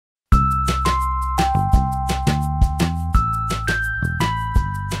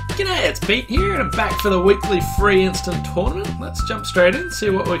it's Pete here, and I'm back for the weekly free instant tournament. Let's jump straight in and see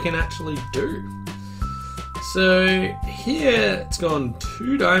what we can actually do. So here it's gone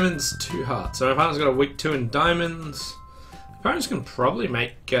 2 diamonds, 2 hearts. So my partner's got a week 2 in diamonds. My partner's can probably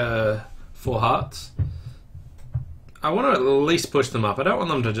make 4 hearts. I want to at least push them up. I don't want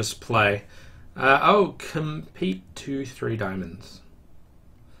them to just play. I'll compete 2, 3 diamonds.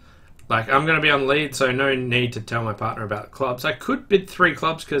 Like, I'm going to be on lead, so no need to tell my partner about clubs. I could bid 3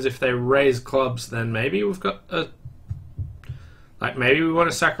 clubs, because if they raise clubs, then maybe we've got a... Like, maybe we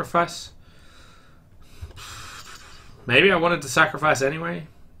want to sacrifice. Maybe I wanted to sacrifice anyway.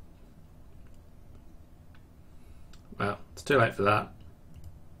 Well, it's too late for that.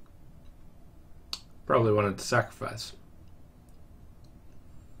 Probably wanted to sacrifice.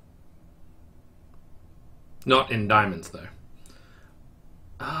 Not in diamonds, though.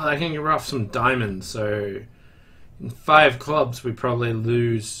 Oh, I can get off some diamonds, so in 5 clubs we probably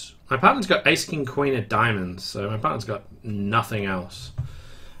lose. My partner's got ace, king, queen of diamonds, so my partner's got nothing else.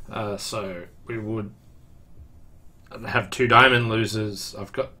 So we would have 2 diamond losers.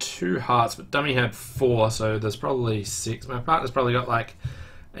 I've got 2 hearts, but dummy had 4, so there's probably 6. My partner's probably got like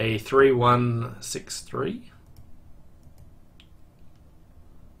a 3-1-6-3.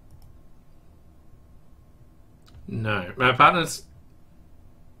 No, my partner's...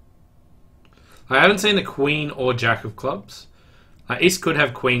 I haven't seen the queen or jack of clubs. East could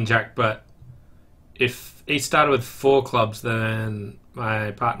have queen, jack, but if East started with 4 clubs, then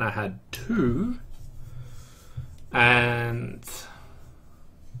my partner had 2. And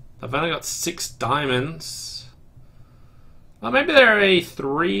I've only got 6 diamonds. Well, maybe they're a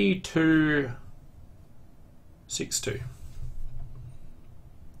 3-2-6-2.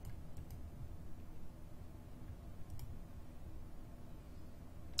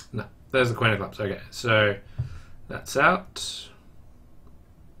 No, there's the queen of clubs. Okay, so that's out.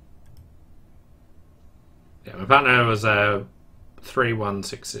 Yeah, my partner was a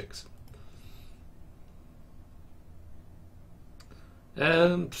 3-1-6-6.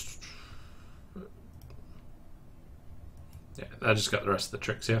 Yeah, I just got the rest of the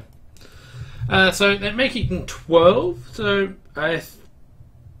tricks here. So they're making 12. So I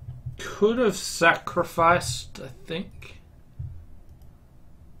could have sacrificed, I think,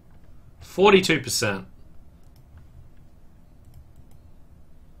 42%.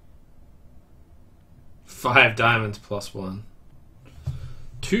 Five diamonds plus 1.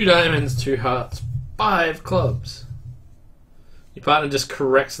 2 diamonds, 2 hearts, 5 clubs. Your partner just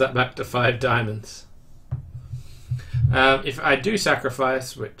corrects that back to 5 diamonds. If I do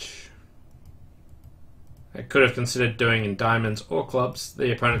sacrifice, which I could have considered doing in diamonds or clubs,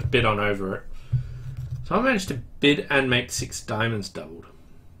 the opponent's bid on over it. So I managed to bid and make 6 diamonds doubled.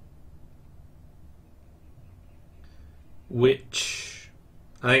 Which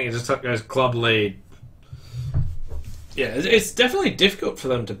I think it just goes club lead. Yeah, it's definitely difficult for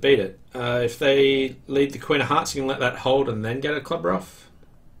them to beat it. If they lead the queen of hearts, you can let that hold and then get a club off.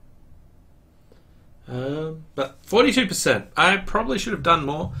 But 42%. I probably should have done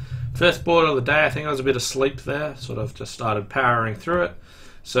more. First board of the day, I think I was a bit asleep there. Sort of just started powering through it.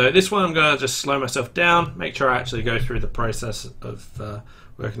 So this one I'm going to just slow myself down, make sure I actually go through the process of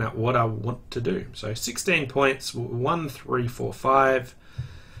working out what I want to do. So 16 points, 1, 3, 4, 5.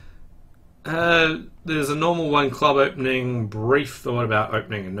 There's a normal 1 club opening, brief thought about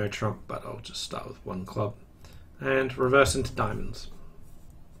opening a no trump, but I'll just start with 1 club and reverse into diamonds.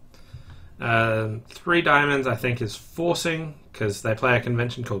 3 diamonds I think is forcing, because they play a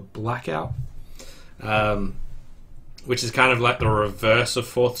convention called blackout, which is kind of like the reverse of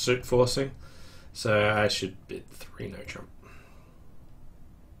 4th suit forcing, so I should bid 3 no trump.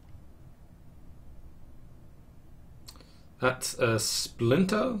 That's a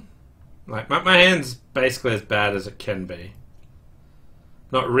splinter. Like, my hand's basically as bad as it can be.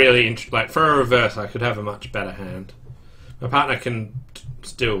 Not really, like, for a reverse I could have a much better hand. My partner can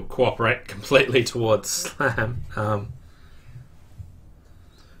still cooperate completely towards slam.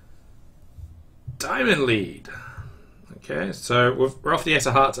 Diamond lead. Okay, so we're off the ace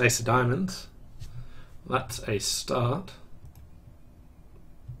of hearts, ace of diamonds. That's a start.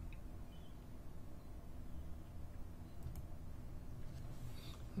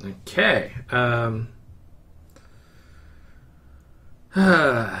 Okay. Low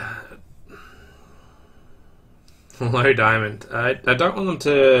diamond. I don't want them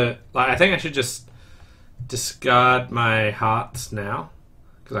to... Like, I think I should just discard my hearts now,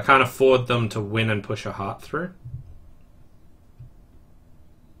 because I can't afford them to win and push a heart through.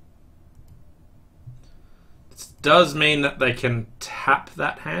 This does mean that they can tap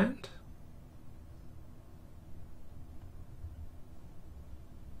that hand.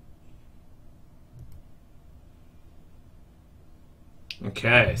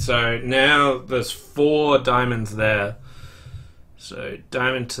 Okay, so now there's 4 diamonds there. So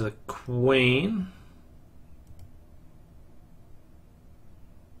diamond to the queen.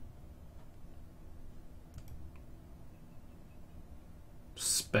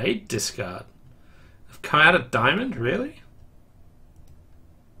 Spade discard. I've come out of diamond, really?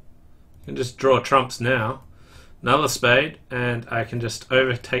 I can just draw trumps now. Another spade, and I can just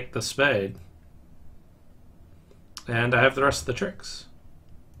overtake the spade. And I have the rest of the tricks.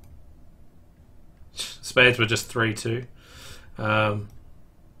 Spades were just 3-2. That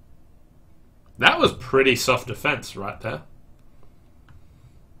was pretty soft defense right there.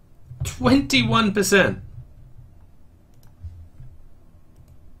 21%.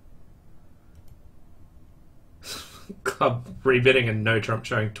 Club rebidding and no trump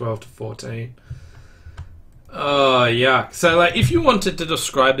showing 12-14. Oh, yuck. So, like, if you wanted to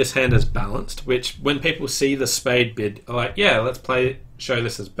describe this hand as balanced, which when people see the spade bid, are like, yeah, let's show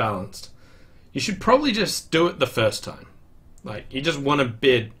this as balanced, you should probably just do it the first time. Like, you just want to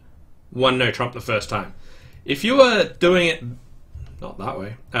bid 1 no trump the first time. If you are doing it, not that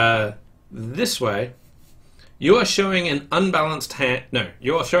way, this way, you are showing an unbalanced hand. No,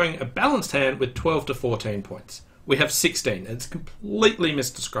 you are showing a balanced hand with 12-14 points. We have 16. It's completely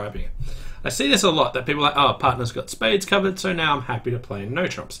misdescribing it. I see this a lot, that people are like, oh, partner's got spades covered, so now I'm happy to play no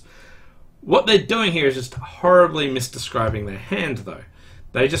trumps. What they're doing here is just horribly misdescribing their hand, though.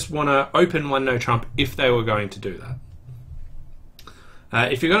 They just want to open 1 no trump if they were going to do that.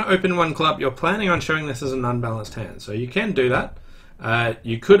 If you're going to open 1 club, you're planning on showing this as an unbalanced hand, so you can do that.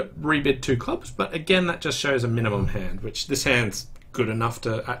 You could rebid 2 clubs, but again, that just shows a minimum hand, which this hand's good enough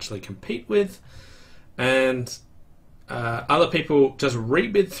to actually compete with. And other people just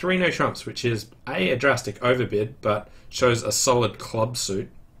rebid 3 no trumps, which is a drastic overbid, but shows a solid club suit,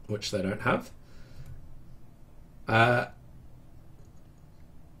 which they don't have.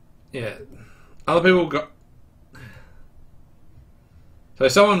 Yeah, other people got. So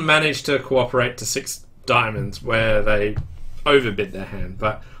someone managed to cooperate to 6 diamonds where they overbid their hand,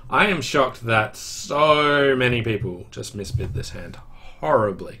 but I am shocked that so many people just misbid this hand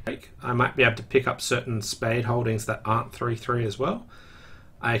horribly. I might be able to pick up certain spade holdings that aren't 3-3 as well.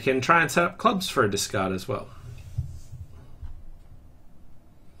 I can try and set up clubs for a discard as well.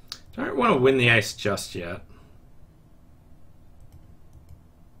 Don't want to win the ace just yet.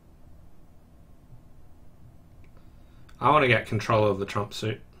 I want to get control of the trump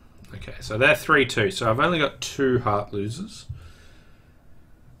suit. Okay, so they're 3-2, so I've only got 2 heart losers.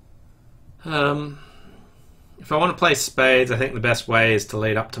 If I want to play spades, I think the best way is to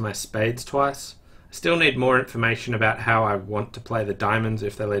lead up to my spades twice. I still need more information about how I want to play the diamonds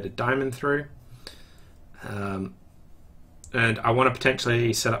if they lead a diamond through. And I want to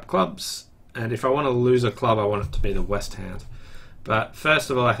potentially set up clubs, and if I want to lose a club, I want it to be the west hand. But first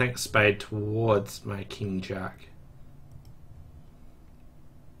of all, I think spade towards my king jack.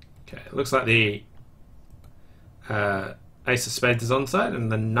 Okay, it looks like the ace of spades is onside,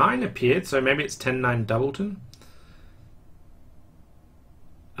 and the 9 appeared, so maybe it's 10-9 doubleton.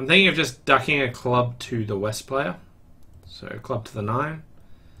 I'm thinking of just ducking a club to the west player. So club to the 9.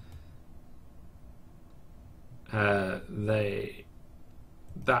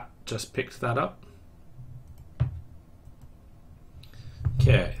 That just picked that up.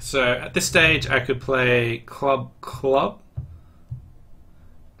 Okay, so at this stage I could play club,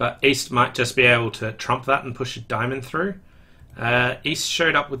 but East might just be able to trump that and push a diamond through. East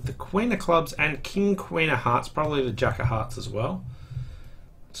showed up with the queen of clubs and king, queen of hearts, probably the jack of hearts as well.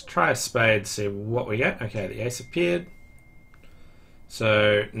 Let's try a spade, see what we get. Okay, the ace appeared.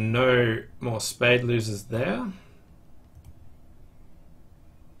 So no more spade losers there.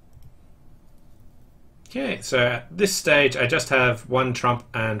 Okay, so at this stage I just have 1 trump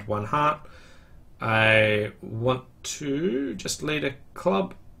and 1 heart. I want to just lead a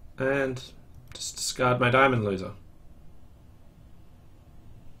club and just discard my diamond loser.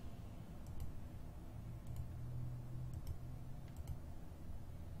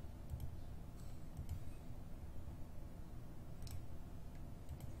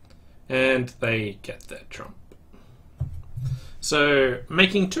 And they get their trump. So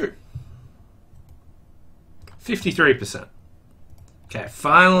making 2. 53%. Okay,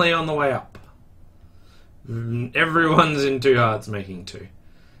 finally on the way up. Everyone's in 2 hearts making 2.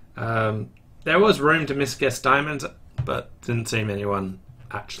 There was room to misguess diamonds, but didn't seem anyone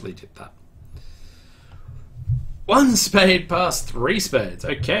actually did that. 1 spade past 3 spades.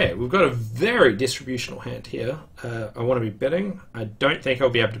 Okay, we've got a very distributional hand here. I want to be betting. I don't think I'll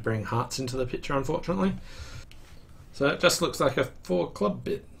be able to bring hearts into the picture, unfortunately. So it just looks like a 4 club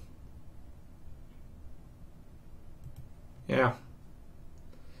bid. Yeah.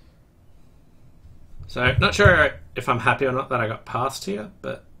 So, not sure if I'm happy or not that I got past here,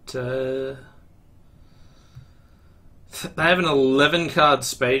 but they have an 11 card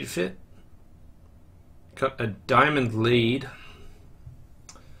spade fit. Got a diamond lead.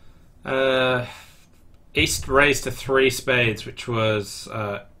 East raised to 3 spades, which was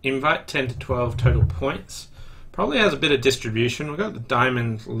invite 10 to 12 total points. Probably has a bit of distribution. We've got the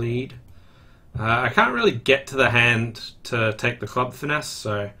diamond lead. I can't really get to the hand to take the club finesse,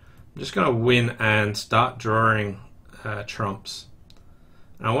 so I'm just going to win and start drawing trumps.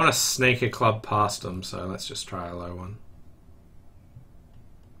 And I want to sneak a club past them, so let's just try a low one.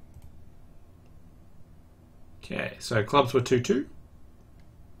 Okay, so clubs were 2-2.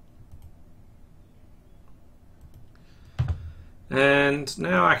 And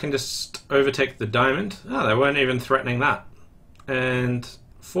now I can just overtake the diamond. Oh, they weren't even threatening that. And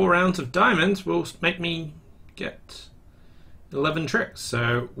 4 rounds of diamonds will make me get 11 tricks.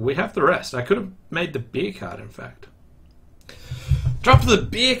 So we have the rest. I could have made the beer card, in fact. Drop the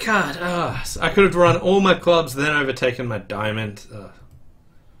beer card. Oh, so I could have run all my clubs, then overtaken my diamond.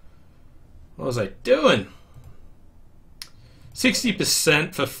 What was I doing?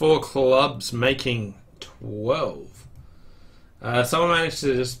 60% for 4 clubs, making 12. Someone managed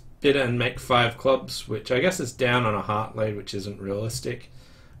to just bid and make 5 clubs, which I guess is down on a heart lead, which isn't realistic,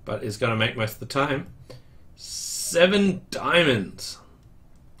 but is going to make most of the time. 7 diamonds.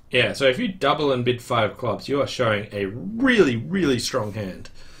 Yeah, so if you double and bid 5 clubs, you are showing a really, really strong hand.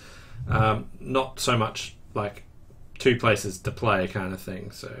 Not so much like 2 places to play kind of thing.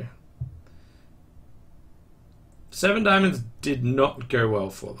 So 7 diamonds did not go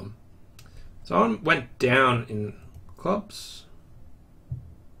well for them. Someone went down in clubs.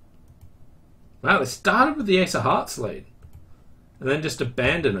 Wow, they started with the Ace of Hearts lead and then just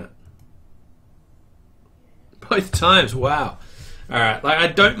abandoned it. Both times, wow. Alright, like I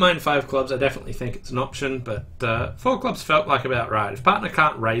don't mind 5 clubs, I definitely think it's an option, but 4 clubs felt like about right. If partner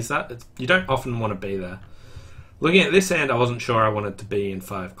can't raise that, you don't often want to be there. Looking at this hand, I wasn't sure I wanted to be in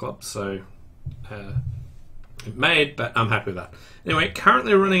 5 clubs, so it made, but I'm happy with that. Anyway,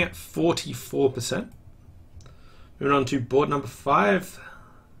 currently running at 44%. Moving on to board number 5.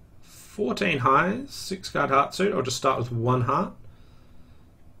 14 highs, 6 card heart suit. I'll just start with 1 heart.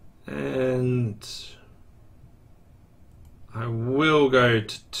 And I will go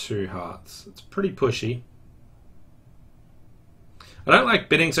to 2 hearts. It's pretty pushy. I don't like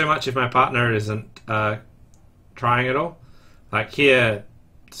bidding so much if my partner isn't trying at all. Like here,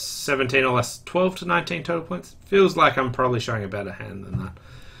 17 or less, 12 to 19 total points. Feels like I'm probably showing a better hand than that.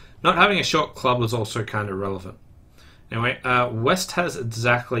 Not having a short club was also kind of relevant. Anyway, West has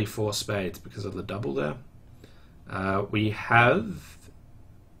exactly 4 spades because of the double there. We have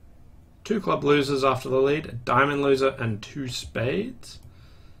 2 club losers after the lead, a diamond loser and 2 spades.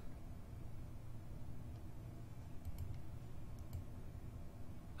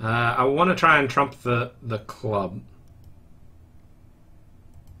 I want to try and trump the club.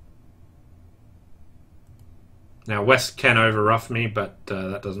 Now West can over rough me, but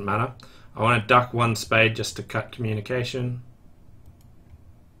that doesn't matter. I want to duck 1 spade just to cut communication.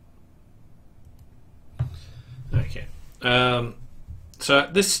 Okay. So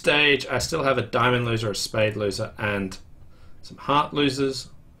at this stage, I still have a diamond loser, a spade loser, and some heart losers.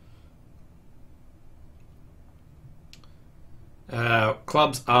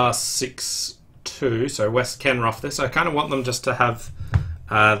 Clubs are 6-2, so West can rough this. I kind of want them just to have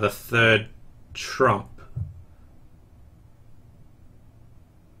the 3rd trump.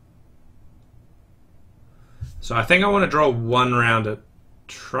 So I think I want to draw 1 round at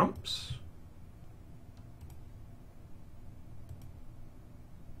trumps.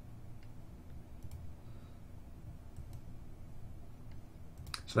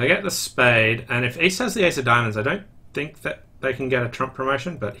 So they get the spade, and if East has the Ace of Diamonds, I don't think that they can get a trump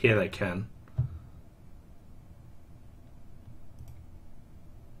promotion, but here they can.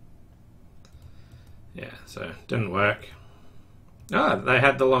 Yeah, so didn't work. Oh, they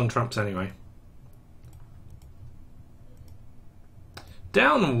had the long trumps anyway.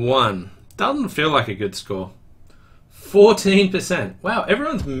 Down 1. Doesn't feel like a good score. 14%. Wow,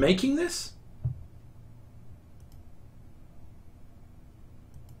 everyone's making this?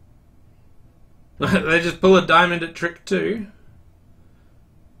 They just pull a diamond at trick 2.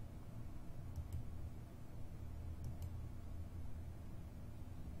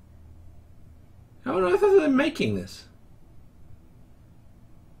 How on earth are they making this?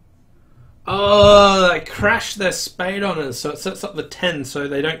 Oh, they crashed their spade on us, so it sets up the 10 so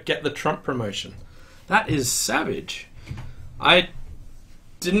they don't get the trump promotion. That is savage. I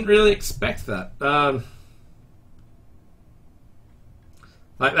didn't really expect that.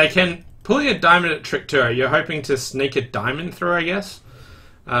 Like, they can pulling a diamond at trick 2, you're hoping to sneak a diamond through, I guess.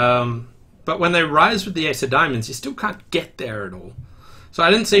 But when they rise with the ace of diamonds, you still can't get there at all. So I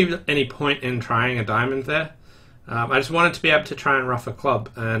didn't see any point in trying a diamond there. I just wanted to be able to try and ruff a club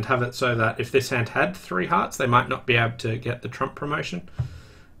and have it so that if this hand had 3 hearts, they might not be able to get the trump promotion.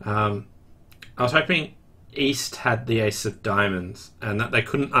 I was hoping East had the ace of diamonds and that they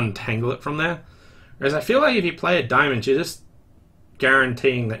couldn't untangle it from there. Whereas I feel like if you play a diamond, you're just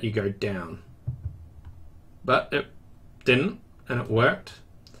guaranteeing that you go down. But it didn't, and it worked.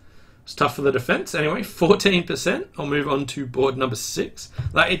 It's tough for the defense. Anyway, 14%. I'll move on to board number 6.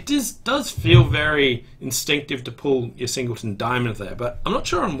 Like, it does feel very instinctive to pull your singleton diamond there, but I'm not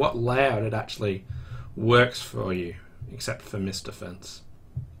sure on what layout it actually works for you, except for missed defense.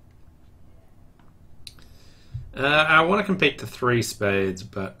 I want to compete to 3 spades,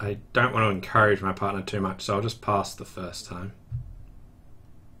 but I don't want to encourage my partner too much, so I'll just pass the first time.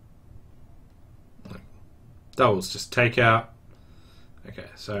 Doubles, just take out. Okay,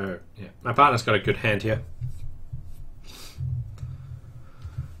 so yeah, my partner's got a good hand here.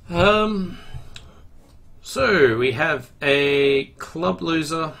 So we have a club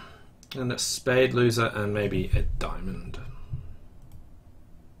loser and a spade loser and maybe a diamond.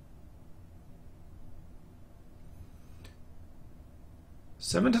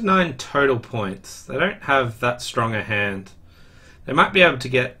 Seven to 9 total points. They don't have that strong a hand. They might be able to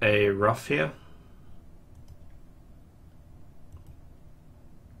get a ruff here.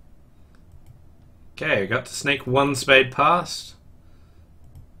 Okay, got to sneak 1 spade past.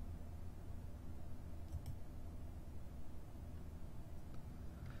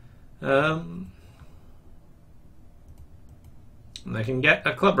 And they can get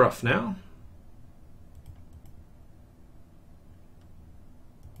a club ruff now.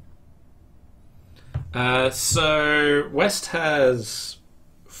 So West has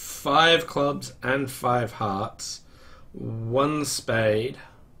 5 clubs and 5 hearts, 1 spade.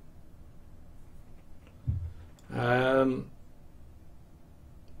 5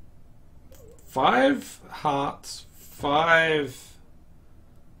 hearts, 5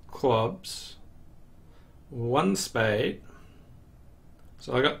 clubs, 1 spade.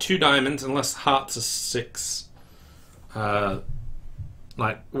 So I got 2 diamonds, unless hearts are 6.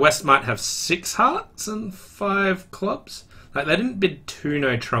 Like West might have 6 hearts and 5 clubs. Like they didn't bid 2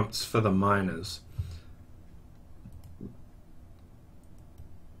 no trumps for the minors.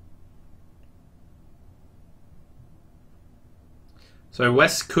 So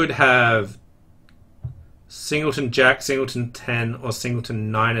West could have singleton jack, singleton 10, or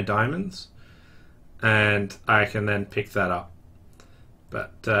singleton 9 of diamonds, and I can then pick that up,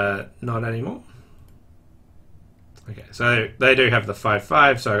 but not anymore. Okay, so they do have the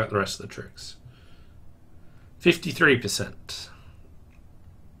 5-5, so I got the rest of the tricks. 53%.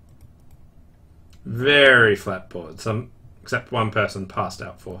 Very flat board. Except one person passed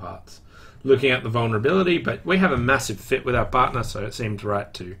out 4 hearts. Looking at the vulnerability, but we have a massive fit with our partner, so it seems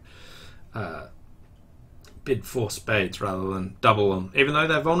right to bid 4 spades rather than double them, even though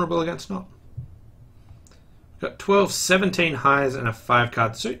they're vulnerable against not. Got 12, 17 highs and a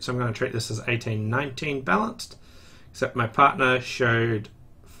 5-card suit, so I'm going to treat this as 18, 19 balanced, except my partner showed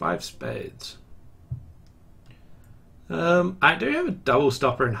 5 spades. I do have a double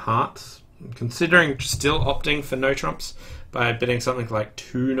stopper in hearts. I'm considering still opting for no trumps by bidding something like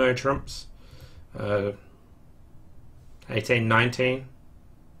 2 no trumps. 18, 19.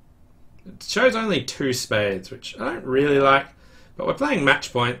 It shows only 2 spades, which I don't really like, but we're playing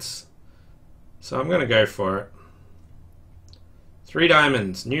match points, so I'm going to go for it. 3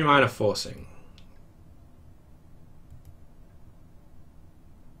 diamonds, new minor forcing.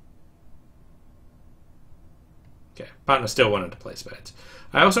 Okay, partner still wanted to play spades.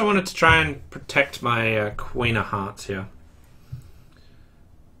 I also wanted to try and protect my queen of hearts here.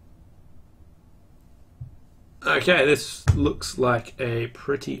 Okay, this looks like a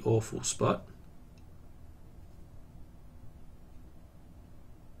pretty awful spot.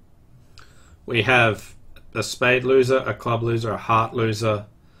 We have a spade loser, a club loser, a heart loser,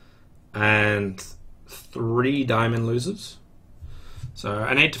 and 3 diamond losers. So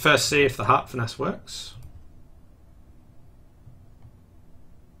I need to first see if the heart finesse works.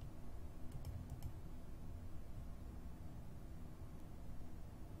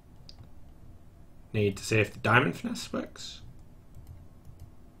 Need to see if the diamond finesse works.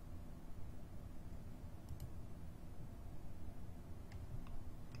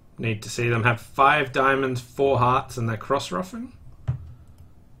 Need to see them have 5 diamonds, 4 hearts, and they're cross-ruffing.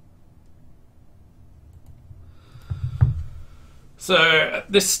 So at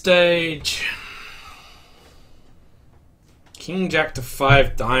this stage, King Jack to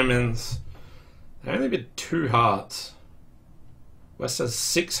 5 diamonds. They only bid 2 hearts. West has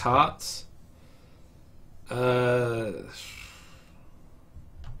 6 hearts. Can't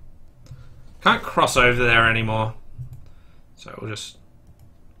cross over there anymore. So we'll just...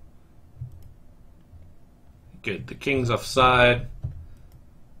 Good, the king's offside.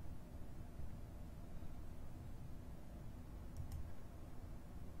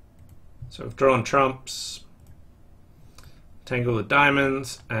 So we've drawn trumps. Tangle the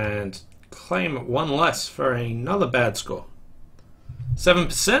diamonds and claim 1 less for another bad score.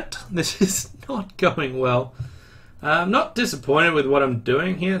 7%. This is not going well. I'm not disappointed with what I'm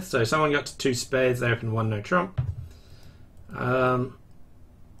doing here. So someone got to 2 spades. They opened 1 no trump. 1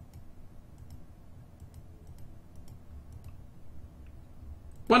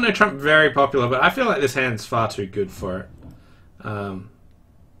 no trump, very popular, but I feel like this hand's far too good for it.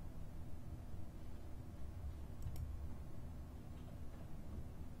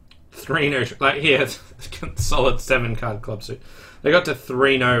 3 no, like here, solid 7 card club suit. They got to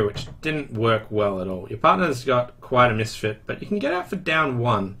 3-0, which didn't work well at all. Your partner's got quite a misfit, but you can get out for down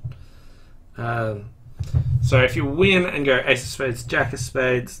 1. So if you win and go ace of spades, jack of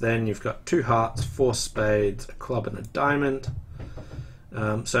spades, then you've got 2 hearts, 4 spades, a club and a diamond.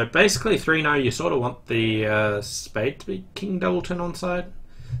 So basically 3-0, you sort of want the spade to be king doubleton onside.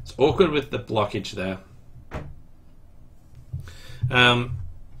 It's awkward with the blockage there.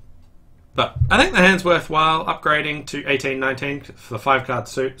 But I think the hand's worthwhile upgrading to 18-19 for the 5 card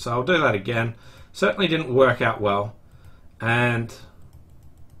suit, so I'll do that again. Certainly didn't work out well. And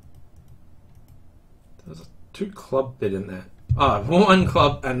there's a 2 club bid in there. Oh, 1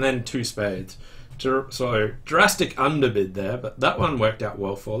 club and then 2 spades. So drastic underbid there, but that one worked out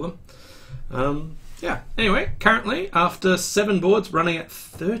well for them. Yeah, anyway, currently after 7 boards running at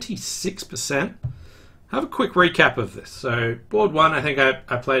 36%, have a quick recap of this. So board 1, I think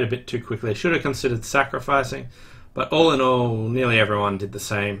I played a bit too quickly. Should have considered sacrificing, but all in all, nearly everyone did the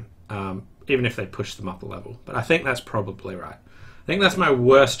same, even if they pushed them up a level. But I think that's probably right. I think that's my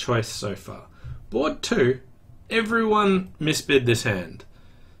worst choice so far. Board 2, everyone misbid this hand.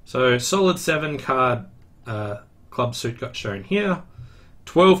 So solid 7 card club suit got shown here.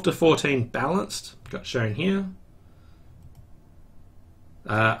 12 to 14 balanced got shown here.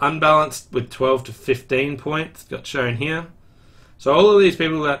 Unbalanced with 12 to 15 points got shown here. So all of these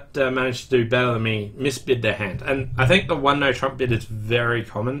people that managed to do better than me misbid their hand. And I think the 1 no trump bid is very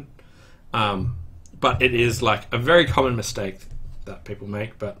common. But it is like a very common mistake that people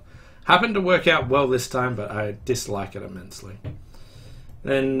make. But happened to work out well this time, but I dislike it immensely.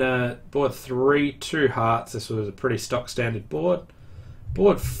 Then board 3, 2 hearts. This was a pretty stock standard board.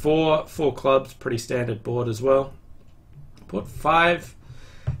 Board 4, 4 clubs, pretty standard board as well. Board 5.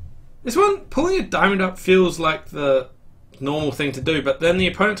 This one, pulling a diamond up feels like the normal thing to do, but then the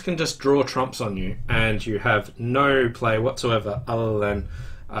opponents can just draw trumps on you, and you have no play whatsoever other than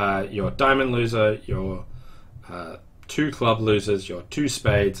your diamond loser, your 2 club losers, your 2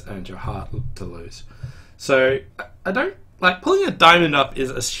 spades, and your heart to lose. So I don't like pulling a diamond up is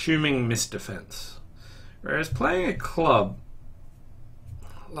assuming misdefense, whereas playing a club,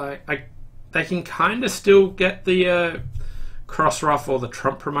 like they can kind of still get the cross ruff or the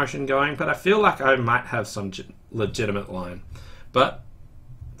trump promotion going, but I feel like I might have some legitimate line. But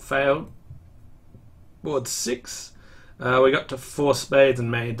failed. Board 6. We got to 4 spades and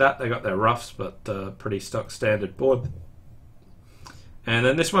made that. They got their ruffs, but pretty stock standard board. And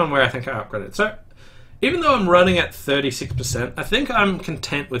then this one where I think I upgraded. So even though I'm running at 36%, I think I'm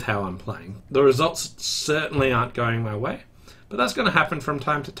content with how I'm playing. The results certainly aren't going my way, but that's going to happen from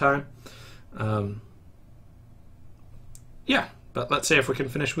time to time. Yeah, but let's see if we can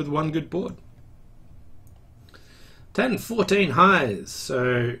finish with 1 good board. 10, 14 highs.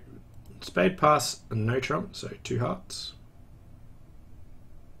 So spade pass and no trump, so 2 hearts.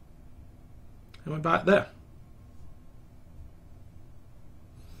 And we buy it there.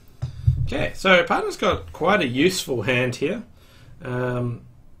 Okay, so partner's got quite a useful hand here.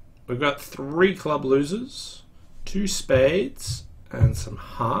 We've got 3 club losers, 2 spades, and some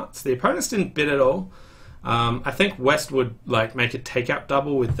hearts. The opponents didn't bid at all. I think West would like make a take-out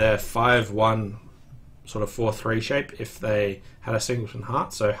double with their 5-1 sort of 4-3 shape if they had a singleton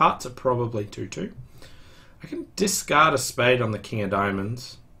heart. So hearts are probably 2-2. I can discard a spade on the king of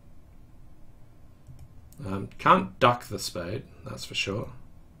diamonds. Can't duck the spade, that's for sure.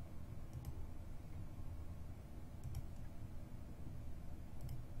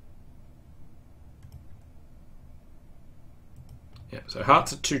 Yeah, so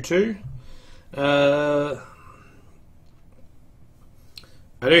hearts are 2-2.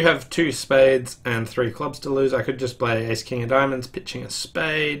 I do have 2 spades and 3 clubs to lose. I could just play ace king of diamonds, pitching a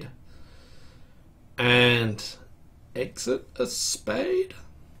spade, and exit a spade.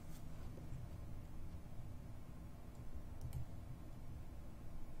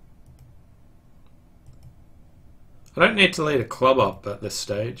 I don't need to lead a club up at this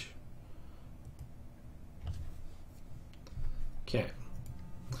stage. Okay.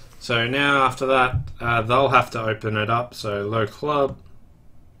 So now after that, they'll have to open it up. So low club.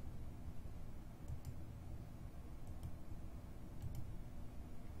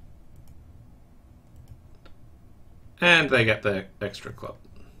 And they get the extra club.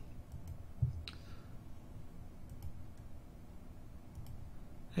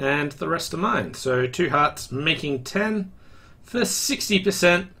 And the rest are mine. So 2 hearts making 10 for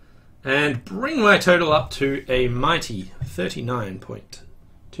 60% and bring my total up to a mighty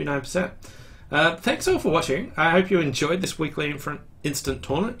 39.29%. Thanks all for watching. I hope you enjoyed this weekly instant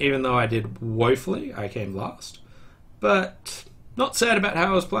tournament, even though I did woefully. I came last. But not sad about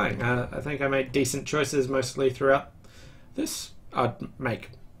how I was playing. I think I made decent choices mostly throughout this. I'd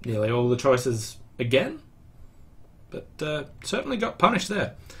make nearly all the choices again. But certainly got punished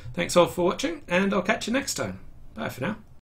there. Thanks all for watching, and I'll catch you next time. Bye for now.